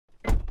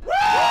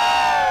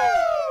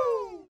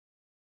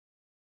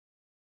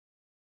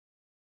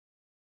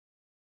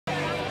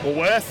Well,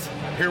 Wes,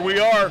 here we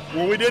are,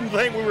 where we didn't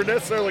think we were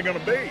necessarily going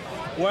to be.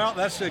 Well,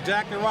 that's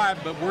exactly right,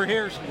 but we're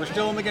here. We're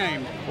still in the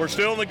game. We're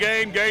still in the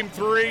game, game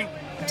 3.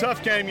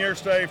 Tough game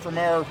yesterday from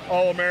our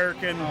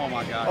All-American,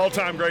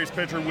 all-time greatest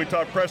pitcher. We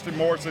talked Preston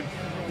Morrison.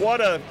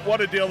 What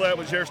a deal that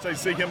was yesterday,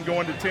 see him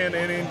going to 10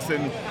 innings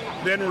and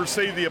then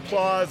receive the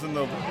applause and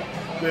the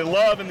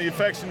love and the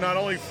affection, not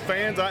only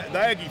fans, the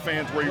Aggie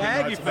fans were even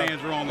nice. The Aggie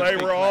fans were on the They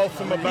were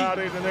awesome about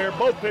it, and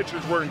both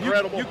pitchers were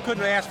incredible. You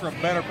couldn't ask for a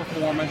better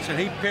performance, and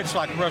he pitched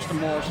like Preston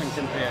Morrison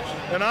can pitch.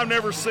 And I've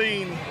never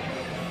seen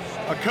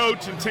a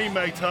coach and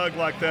teammates hug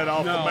like that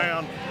off the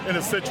mound in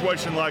a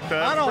situation like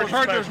that. I always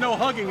heard there's no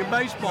hugging in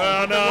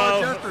baseball.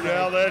 No,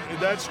 yeah,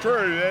 that's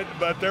true,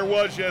 but there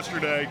was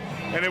yesterday,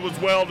 and it was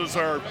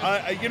well-deserved.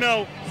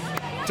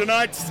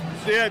 Tonight's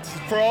it's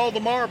for all the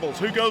marbles.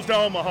 Who goes to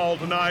Omaha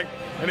tonight?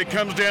 And it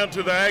comes down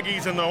to the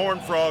Aggies and the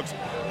Horned Frogs.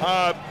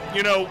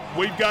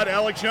 We've got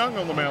Alex Young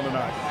on the mound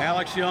tonight.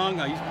 Alex Young,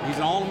 he's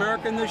an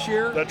All-American this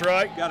year. That's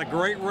right. Got a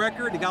great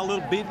record. He got a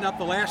little beaten up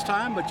the last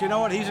time, but you know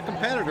what? He's a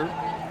competitor,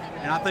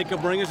 and I think he'll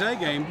bring his A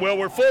game. Well,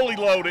 we're fully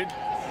loaded.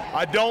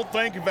 I don't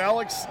think if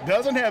Alex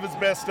doesn't have his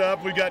best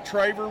stuff, we've got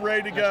Traver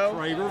ready to go.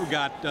 Traver, we've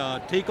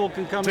got Tickle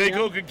can come in.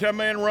 Tickle can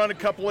come in and run a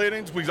couple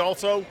innings. We've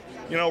also,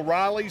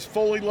 Riley's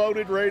fully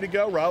loaded, ready to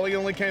go. Riley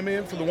only came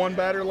in for the one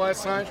batter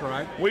last night. That's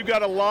right. We've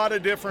got a lot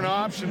of different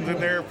options in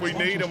there if we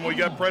need them. We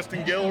got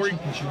Preston Guillory.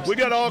 We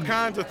got all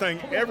kinds of things.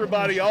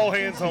 Everybody, all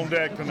hands on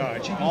deck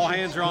tonight. All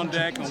hands are on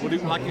deck.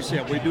 And like you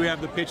said, we do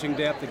have the pitching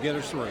depth to get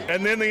us through.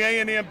 And then the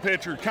A&M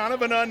pitcher, kind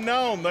of an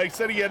unknown. They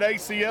said he had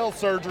ACL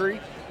surgery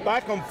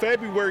back on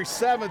February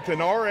 7th,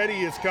 and already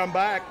has come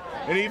back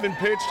and even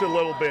pitched a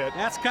little bit.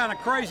 That's kind of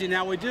crazy.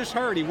 Now, we just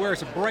heard he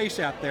wears a brace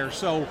out there,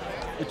 so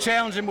to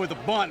challenge him with a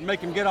bunt and make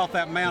him get off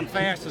that mound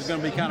fast is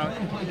going to be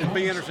it'll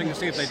be interesting to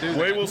see if they do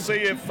that. We will see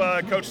if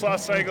Coach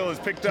Lasago has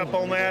picked up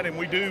on that, and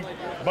we do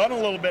bunt a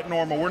little bit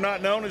normal. We're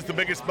not known as the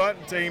biggest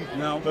bunting team.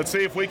 No. Let's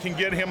see if we can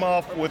get him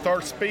off with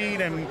our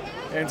speed and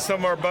some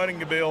of our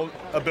bunting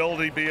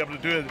ability to be able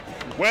to do it.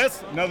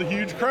 Wes, another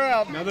huge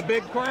crowd. Another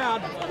big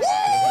crowd.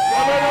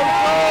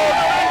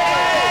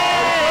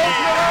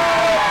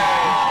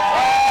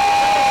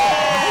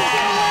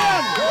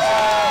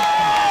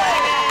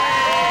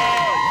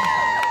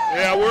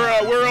 Yeah,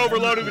 we're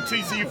overloaded with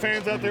TCU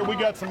fans out there. We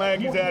got some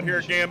Aggies out here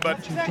again, but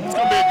it's going to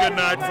be a good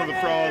night for the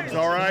Frogs,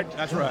 all right?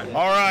 That's right.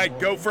 All right,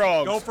 go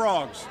Frogs. Go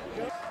Frogs.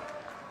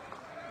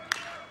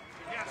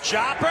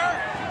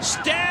 Chopper,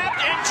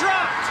 stabbed and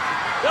dropped.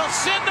 They'll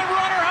send the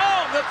runner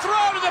home. The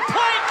throw to the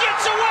plate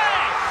gets away,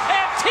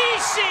 and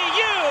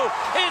TCU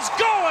is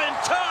going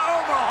to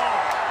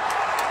Omaha.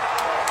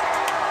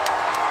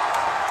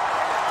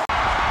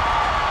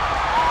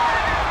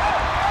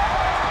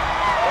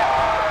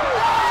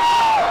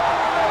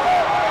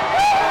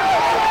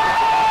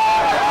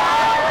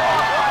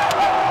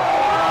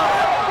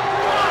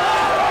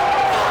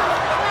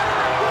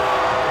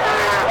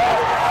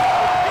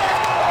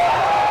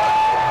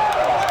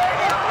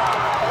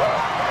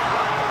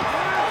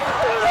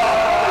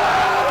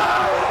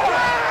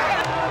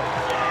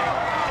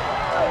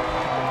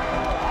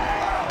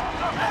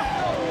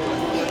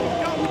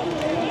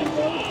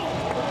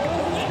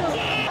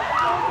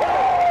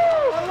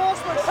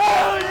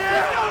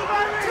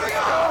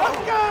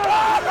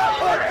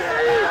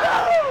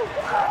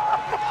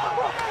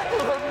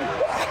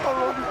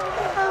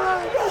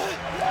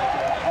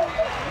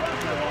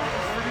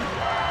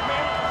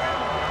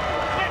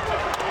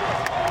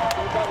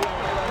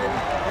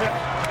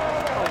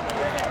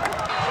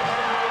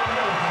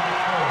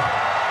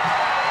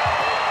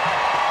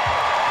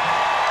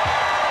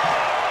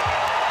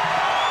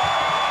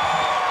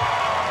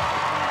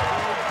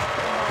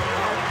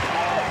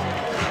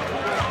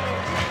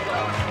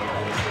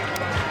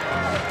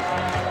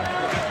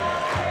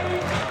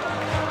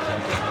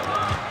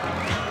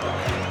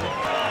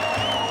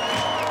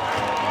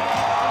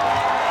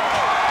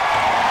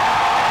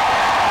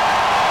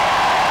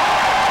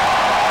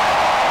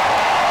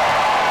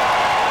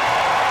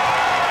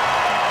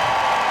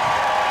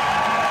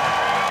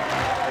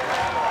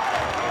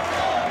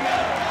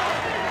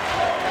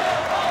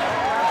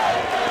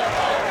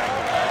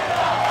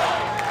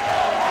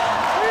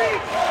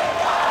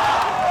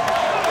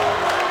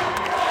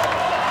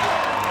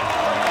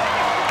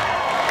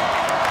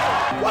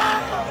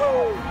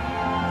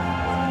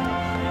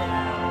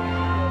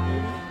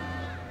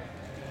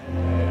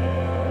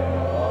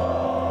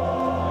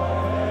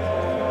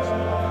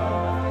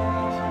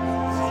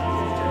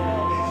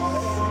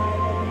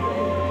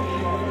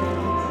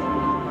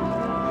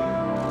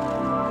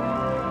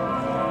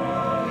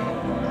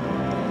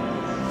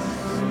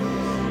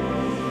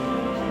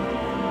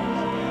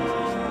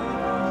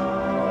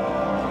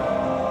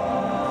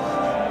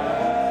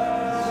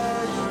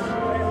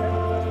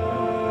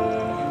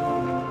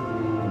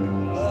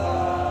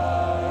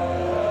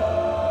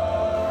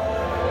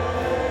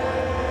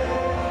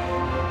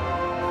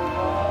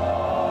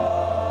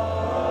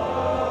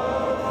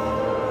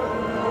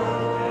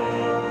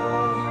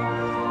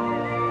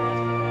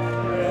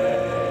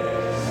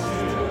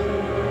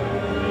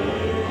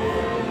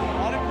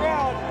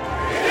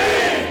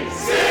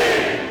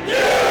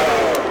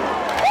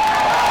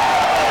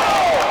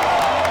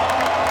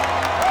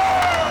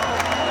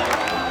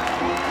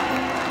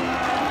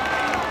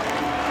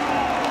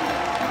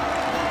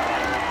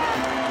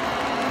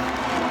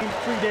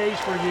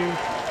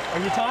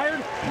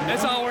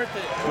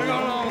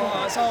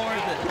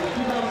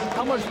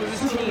 much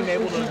was this team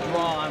able to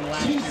draw on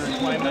last year's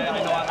play? I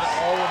know not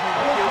all of them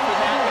were here for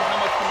that, but how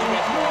much can you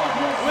guys draw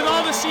on? With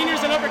all the seniors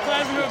and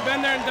upperclassmen who have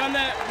been there and done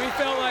that, we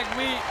felt like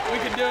we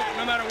could do it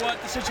no matter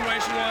what the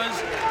situation was.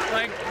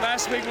 Like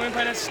last week when we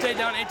played NC State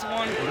down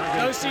 8-1,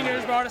 those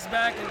seniors brought us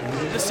back,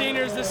 and the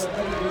seniors this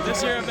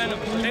year have been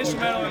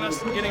instrumental in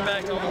us getting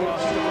back to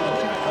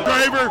Omaha.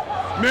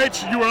 Draver,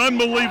 Mitch, you were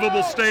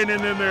unbelievable standing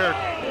in there.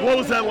 What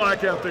was that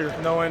like out there?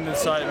 No end in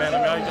sight, man.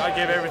 I mean, I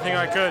gave everything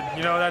I could.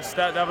 You know,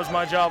 that was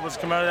my job, was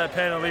come out of that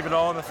pen and leave it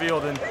all on the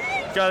field. And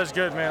God is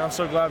good, man. I'm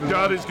so glad.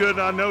 God is good.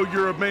 I know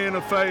you're a man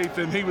of faith,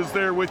 and He was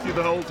there with you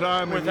the whole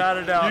time. Without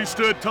a doubt. You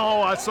stood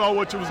tall. I saw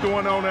what was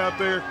going on out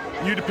there.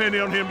 You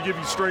depended on Him to give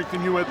you strength,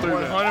 and you went through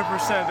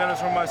 100%. That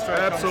is where my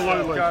strength comes from.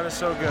 Absolutely. God is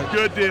so good.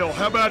 Good deal.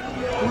 How about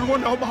we're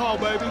going to Omaha,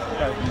 baby?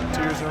 Yeah,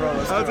 2 years in a row.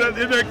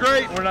 Isn't that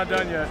great? We're not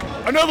done yet.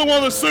 Another one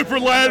of the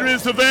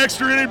superlatives of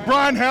extra inning,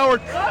 Brian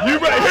Howard.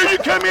 Here you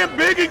come in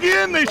big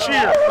again this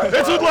year.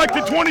 This was like the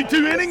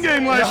 22-inning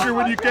game last year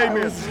when you came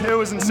in. It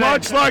was insane.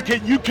 Much like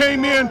it. You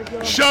came in,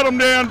 shut them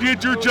down,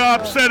 did your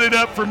job, set it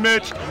up for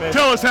Mitch.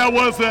 Tell us, how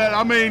was that?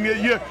 I mean,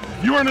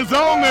 you were in the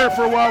zone there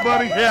for a while,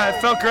 buddy. Yeah,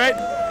 it felt great.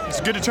 It's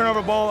good to turn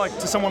over a ball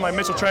to someone like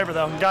Mitchell Traver,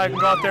 though. A guy who can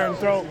go out there and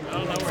throw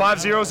 5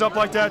 zeros up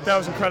like that. That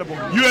was incredible.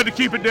 You had to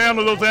keep it down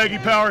to those Aggie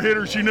power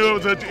hitters. You knew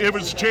it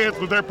was a chance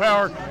with their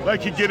power they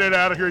could get it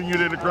out of here, and you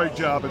did a great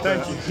job at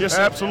that. Thank you. Yes,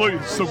 sir.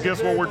 Absolutely. So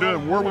guess what we're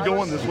doing? Where are we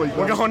going this week?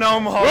 We're going to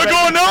Omaha. We're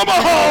going to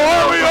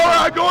Omaha, are we? All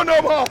right, going to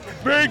Omaha.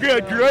 Very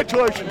good.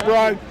 Congratulations,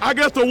 Brian. I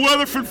got the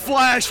Weatherford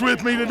Flash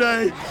with me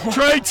today.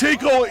 Trey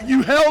Tinkle,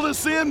 you held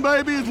us in,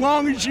 baby, as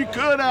long as you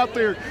could out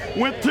there.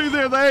 Went through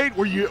there the 8.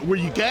 Were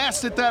you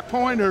gassed at that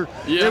point, or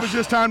it was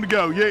just time to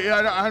go?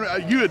 Yeah,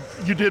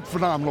 you did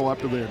phenomenal up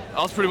to there.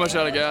 I was pretty much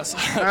out of gas.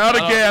 Out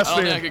of gas, I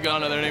don't think I could go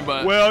on there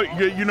anybody. Well,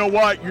 you know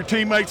what? Your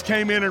teammates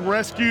came in and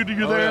rescued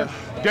you there.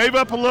 Yeah. Gave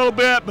up a little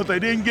bit, but they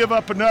didn't give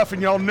up enough,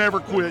 and y'all never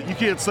quit. You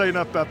can't say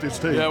enough about this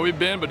team. Yeah, we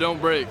bend but don't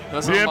break.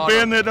 That's our motto.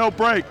 Bend that don't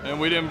break. And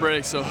we didn't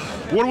break, so.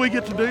 What do we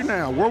get to do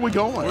now? Where are we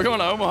going? We're going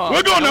to Omaha.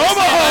 We're going to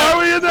Omaha.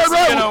 Are we in that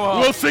road?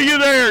 We'll see you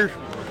there.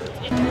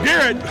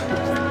 Garrett,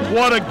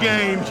 what a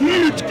game.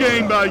 Huge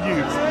game by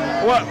you.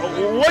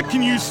 What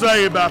can you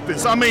say about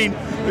this? I mean,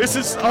 this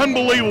is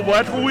unbelievable.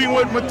 That's what we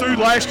went through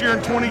last year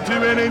in 22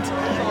 innings.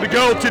 To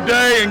go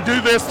today and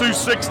do this through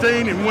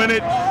 16 and win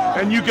it,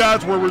 and you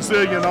guys were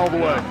resilient all the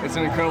way. It's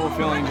an incredible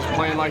feeling just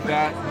playing like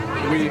that.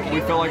 We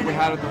felt like we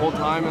had it the whole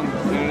time and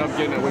ended up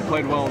getting it. We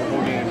played well the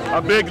whole game.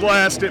 A big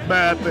last at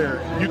bat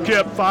there. You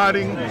kept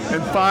fighting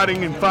and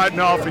fighting and fighting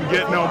off and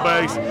getting on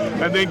base,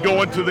 and then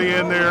going to the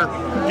end there,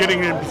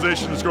 getting in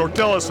position to score.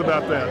 Tell us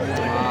about that.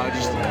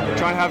 Just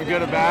trying to have a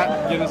good at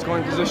bat, get in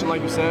scoring position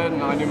like you said,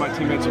 and I knew my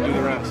teammates would do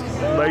the rest.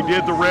 They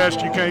did the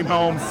rest. You came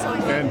home,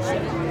 and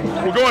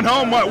we're going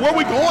home. Where are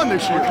we going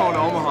this year? We're going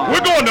to Omaha.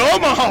 We're going to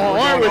Omaha,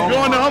 aren't we?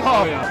 Going to Omaha.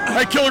 Oh, yeah.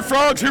 Hey, Killer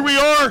Frogs, here we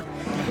are.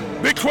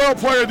 Big 12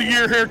 Player of the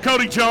Year here,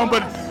 Cody Jones,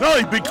 but not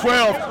only Big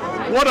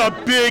 12. What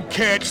a big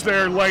catch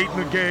there late in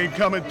the game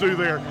coming through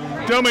there.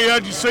 Tell me,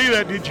 how'd you see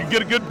that? Did you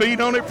get a good beat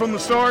on it from the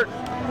start?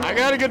 I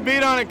got a good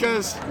beat on it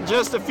because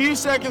just a few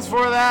seconds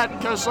before that,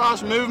 Coach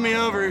Slosh moved me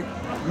over.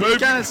 He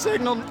kind of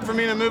signaled for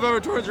me to move over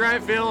towards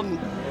right field, and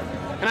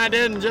I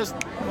did, and just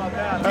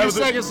a few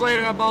seconds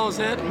later, that ball was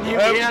hit, and he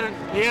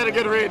had a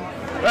good read.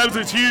 That was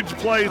a huge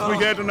play we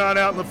had tonight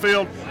out in the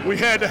field. We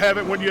had to have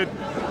it. When you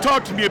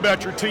talk to me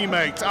about your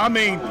teammates, I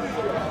mean,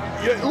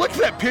 look at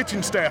that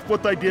pitching staff,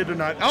 what they did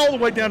tonight, all the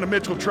way down to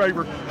Mitchell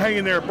Traver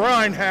hanging there,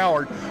 Brian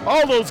Howard.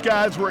 All those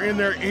guys were in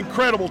there.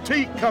 Incredible.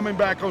 Teak coming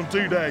back on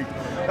 2 days.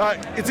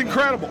 It's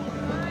incredible.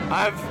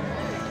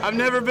 I've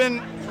never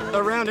been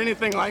around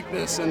anything like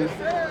this, and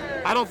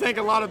I don't think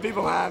a lot of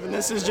people have, and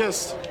this is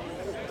just,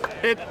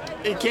 it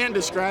can't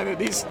describe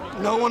it.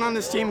 No one on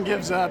this team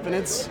gives up, and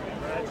it's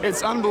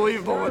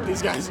unbelievable what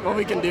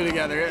we can do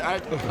together.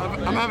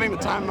 I'm having the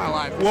time of my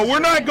life. Well, we're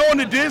not going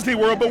to Disney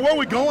World, but where are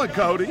we going,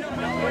 Cody?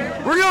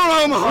 We're going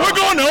to Omaha. We're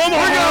going to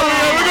Omaha.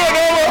 We're going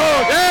to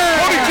Omaha.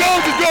 Yeah. Cody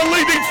Jones is going to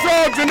lead these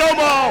Frogs in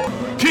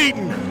Omaha.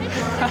 Keaton,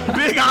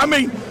 big. I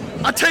mean,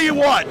 I tell you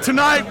what,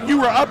 tonight you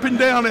were up and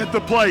down at the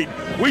plate.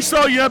 We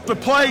saw you up the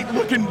plate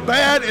looking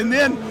bad, and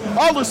then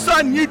all of a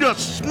sudden you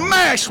just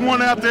smashed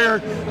one out there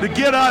to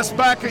get us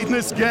back in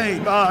this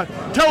game.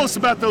 Tell us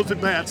about those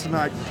at-bats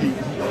tonight,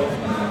 Keaton.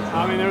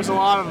 I mean, there was a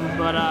lot of them,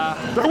 but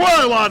there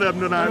were a lot of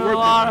them tonight. There were a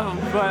lot of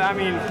them, but I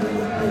mean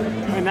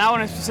that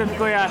one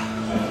specifically,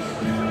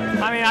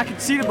 I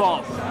could see the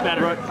ball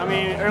better. Right. I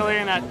mean, early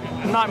in that,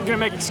 I'm not gonna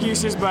make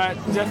excuses, but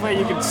definitely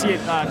you could see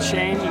it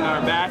change in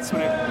our bats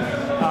when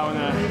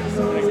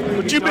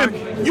But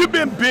you've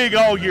been big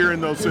all year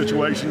in those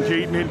situations,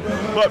 Keaton.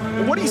 But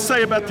what do you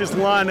say about this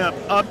lineup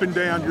up and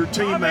down, your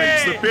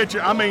teammates, the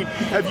pitcher? I mean,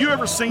 have you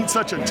ever seen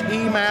such a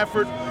team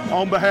effort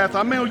on behalf?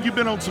 I mean, you've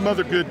been on some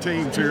other good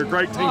teams here,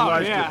 great team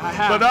last year. I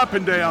have. But up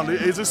and down,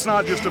 is this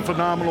not just a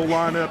phenomenal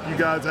lineup you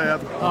guys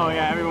have? Oh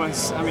yeah,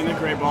 they're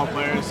great ball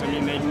players. I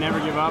mean, they never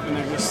give up, and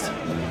they're just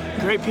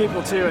great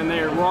people too, and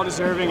they're well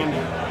deserving. And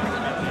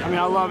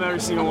I love every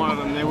single one of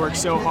them. They work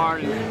so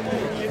hard, and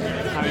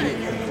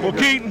Well,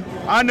 Keaton,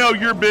 I know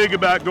you're big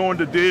about going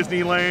to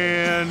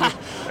Disneyland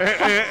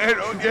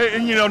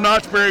and you know,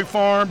 Knott's Berry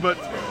Farm, but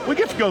we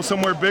get to go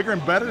somewhere bigger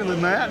and better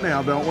than that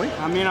now, don't we?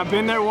 I mean, I've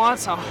been there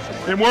once.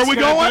 And where are we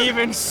going?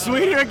 Even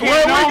sweeter again.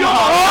 Where are we going?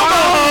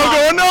 Omaha!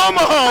 Going to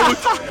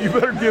Omaha! You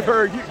better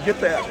get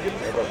that.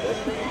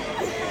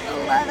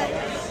 I love it.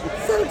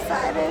 So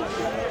excited.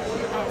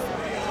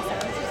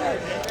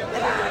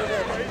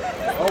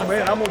 Oh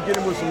man, I'm gonna get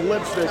him with some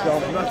lipstick on.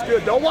 That's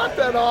good. Don't wipe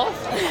that off.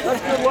 That's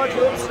good luck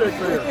lipstick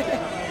there.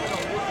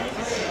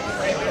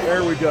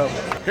 There we go.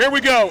 Here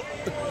we go.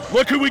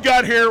 Look who we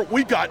got here.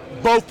 We got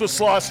both the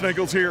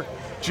Slossniggles here.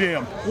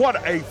 Jim,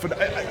 what a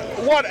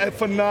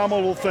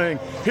phenomenal thing.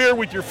 Here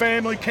with your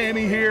family,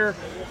 Cammy here,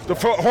 the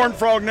Horned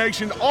Frog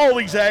Nation, all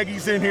these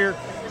Aggies in here.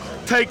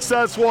 Takes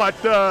us,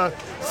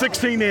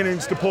 16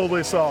 innings to pull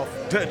this off.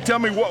 Tell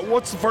me,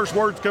 what's the first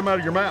words come out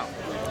of your mouth?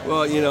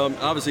 Well, you know, I'm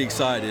obviously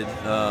excited.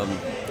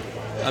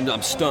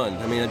 I'm stunned.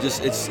 I mean, I'm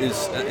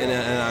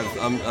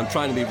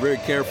trying to be very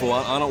careful.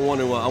 I don't want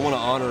to. I want to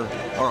honor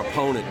our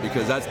opponent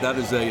because that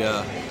is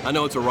a. I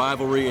know it's a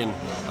rivalry, and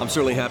I'm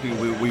certainly happy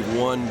we've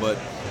won. But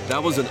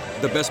that was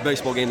the best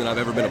baseball game that I've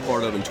ever been a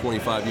part of in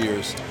 25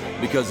 years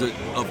because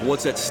of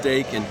what's at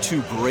stake and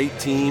two great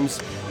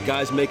teams,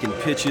 guys making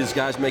pitches,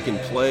 guys making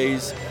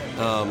plays.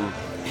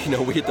 You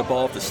know, we hit the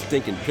ball off the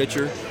stinking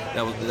pitcher.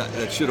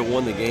 That should have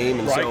won the game,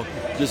 and so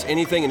just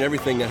anything and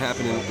everything that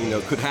happened,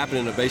 could happen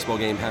in a baseball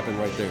game happened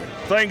right there.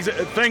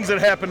 Things that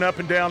happened up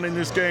and down in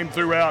this game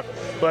throughout,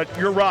 but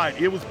you're right.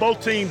 It was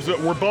both teams that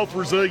were both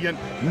resilient.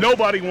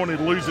 Nobody wanted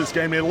to lose this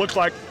game. It looked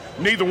like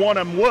neither one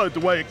of them would the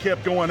way it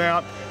kept going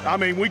out. I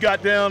mean, we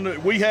got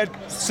down. We had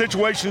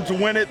situations to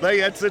win it. They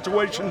had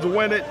situations to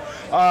win it.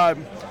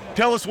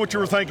 Tell us what you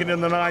were thinking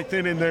in the ninth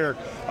inning there.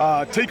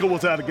 Tickle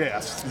was out of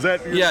gas. Is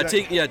that?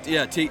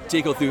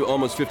 Tickle threw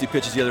almost 50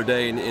 pitches the other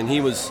day, and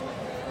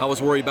I was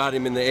worried about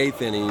him in the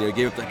eighth inning. You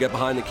know, got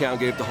behind the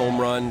count, gave the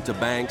home run to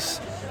Banks,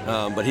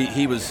 but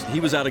he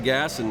was out of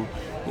gas, and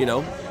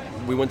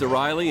we went to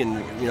Riley,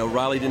 and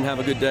Riley didn't have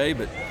a good day,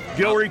 but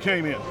Guillory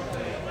came in.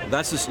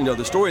 That's just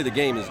the story of the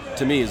game is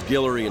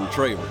Guillory and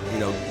Traver,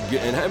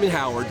 and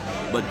Howard,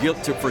 but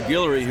for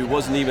Guillory, who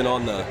wasn't even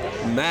on the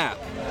map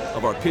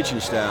of our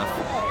pitching staff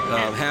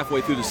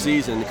halfway through the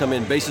season, to come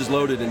in bases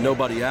loaded and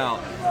nobody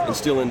out and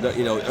still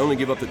only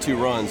give up the 2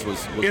 runs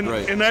was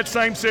great. In that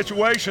same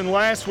situation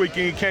last week,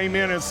 he came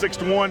in at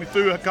 6-1, he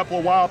threw a couple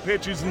of wild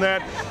pitches in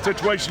that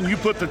situation. You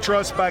put the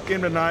trust back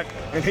in tonight,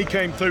 and he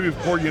came through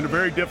for you in a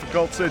very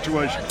difficult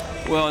situation.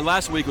 Well, and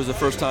last week was the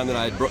first time that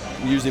I had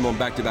used him on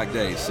back-to-back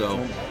days, so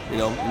you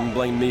can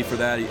blame me for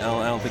that. I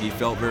don't think he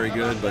felt very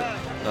good, but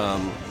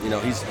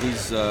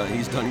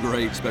he's done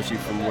great, especially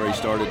from where he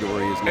started to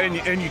where he is now.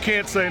 And you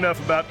can't say enough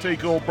about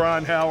Tickle,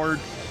 Brian Howard,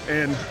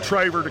 and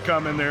Traver to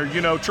come in there.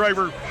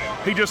 Traver,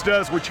 he just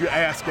does what you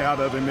ask out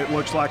of him, it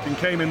looks like, and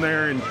came in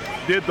there and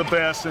did the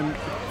best. And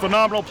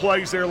phenomenal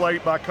plays there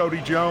late by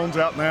Cody Jones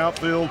out in the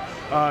outfield.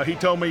 He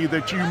told me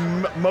that you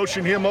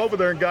motioned him over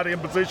there and got in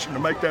position to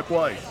make that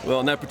play. Well,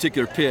 in that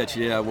particular pitch,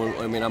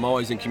 I'm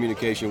always in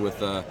communication with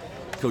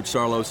Coach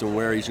Sarlos and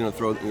where he's going to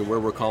throw, where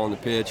we're calling the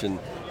pitch, and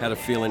had a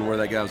feeling where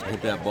that guy was going to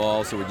hit that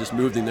ball, so we just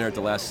moved him there at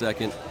the last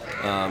second.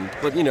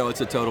 But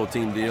it's a total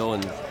team deal,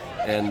 and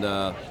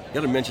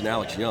got to mention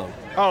Alex Young.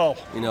 Oh,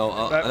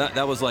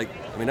 that was like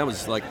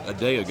a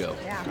day ago.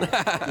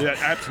 Yeah,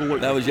 absolutely.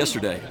 That was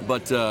yesterday,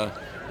 but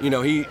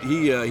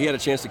he had a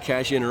chance to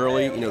cash in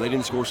early. They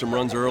didn't score some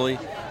runs early,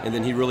 and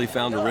then he really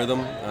found a rhythm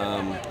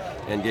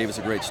and gave us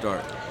a great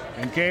start.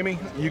 And Cammy,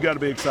 you got to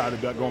be excited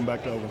about going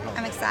back to Omaha.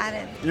 I'm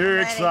excited. You're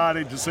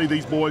excited to see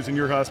these boys and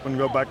your husband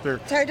go back there.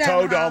 Toe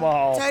to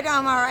Omaha. Toe to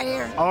Omaha right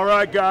here. All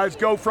right, guys,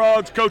 go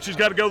Frogs. Coach has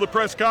got to go to the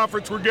press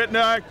conference. We're getting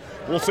out.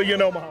 We'll see you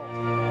in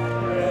Omaha.